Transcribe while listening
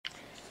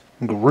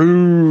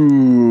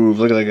Groove.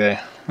 Look at that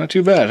guy. Not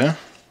too bad, huh?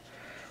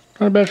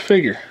 Not a bad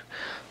figure.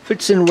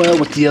 Fits in well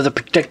with the other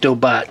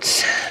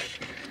Protectobots.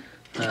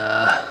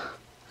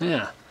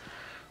 Yeah.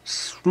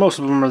 Most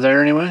of them are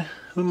there anyway.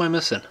 Who am I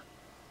missing?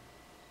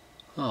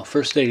 Oh,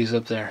 First Lady's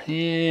up there.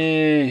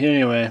 Yay.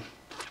 Anyway.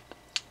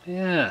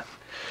 Yeah.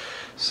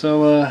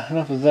 So,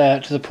 enough of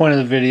that. To the point of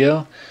the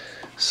video.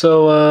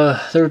 So,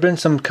 there have been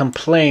some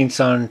complaints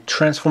on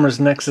Transformers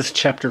Nexus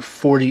Chapter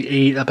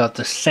 48 about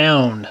the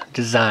sound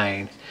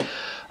design.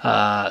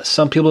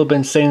 Some people have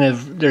been saying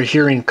that they're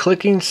hearing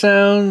clicking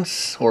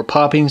sounds or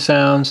popping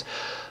sounds.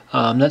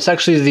 That's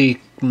actually the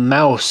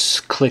mouse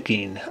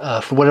clicking.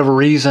 For whatever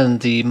reason,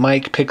 the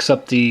mic picks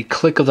up the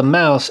click of the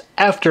mouse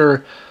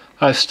after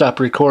I've stopped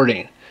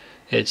recording.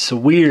 It's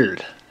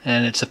weird,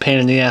 and it's a pain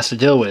in the ass to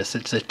deal with.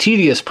 It's a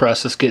tedious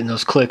process getting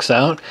those clicks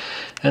out,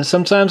 and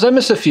sometimes I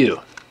miss a few.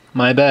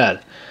 My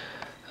bad.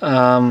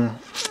 And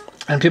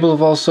people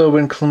have also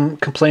been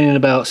complaining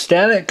about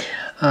static.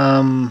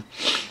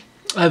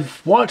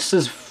 I've watched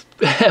this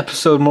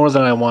episode more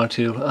than I want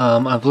to.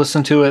 I've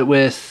listened to it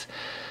with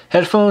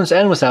headphones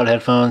and without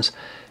headphones,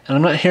 and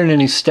I'm not hearing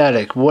any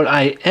static. What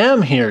I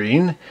am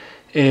hearing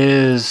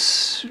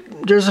is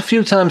there's a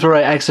few times where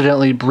I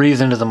accidentally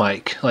breathe into the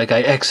mic, like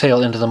I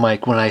exhale into the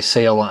mic when I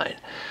say a line.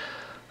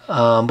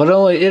 But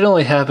it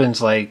only happens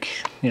like,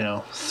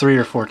 3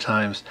 or 4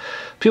 times.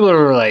 People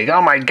are like,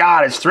 "Oh my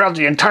God, it's throughout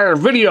the entire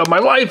video. My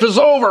life is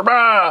over."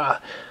 Bah!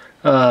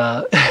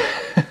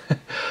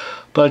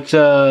 But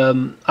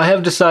I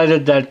have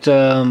decided that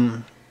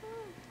I'm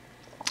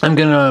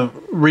gonna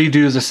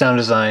redo the sound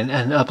design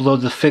and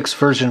upload the fixed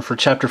version for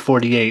Chapter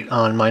 48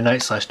 on my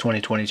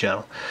Night/2020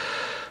 channel.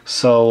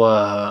 So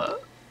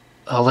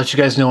I'll let you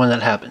guys know when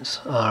that happens.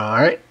 All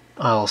right,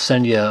 I'll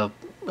send you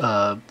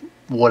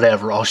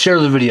whatever. I'll share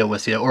the video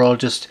with you, or I'll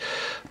just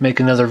make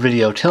another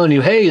video telling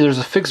you, hey, there's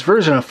a fixed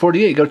version of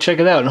 48. Go check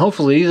it out, and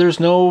hopefully there's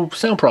no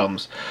sound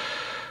problems.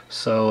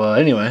 So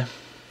anyway,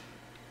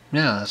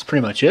 yeah, that's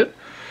pretty much it.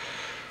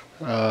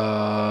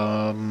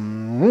 Oh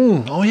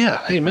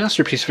yeah, hey,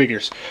 Masterpiece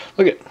figures.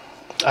 Look at,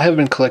 I have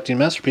been collecting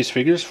Masterpiece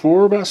figures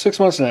for about 6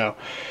 months now.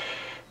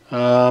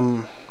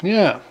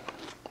 Yeah,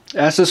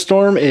 Acid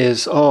Storm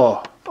is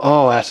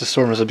Acid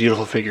Storm is a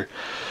beautiful figure.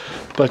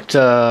 But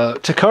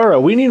Takara,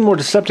 we need more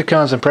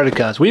Decepticons and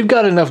Predacons. We've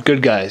got enough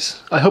good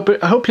guys. I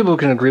hope people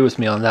can agree with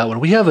me on that one.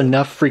 We have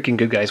enough freaking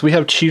good guys. We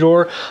have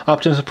Cheetor,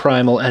 Optimus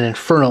Primal, and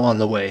Inferno on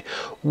the way.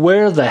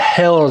 Where the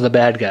hell are the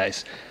bad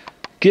guys?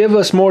 Give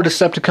us more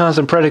Decepticons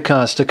and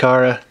Predacons,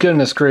 Takara.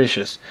 Goodness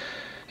gracious.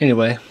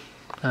 Anyway,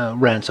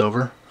 rant's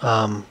over.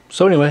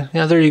 So anyway,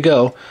 yeah, there you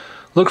go.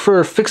 Look for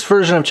a fixed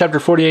version of Chapter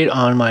 48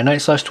 on my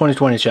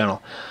Night/2020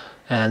 channel.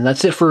 And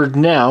that's it for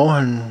now,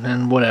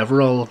 and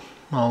whatever.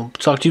 I'll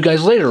talk to you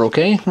guys later,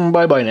 okay?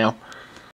 Bye-bye now.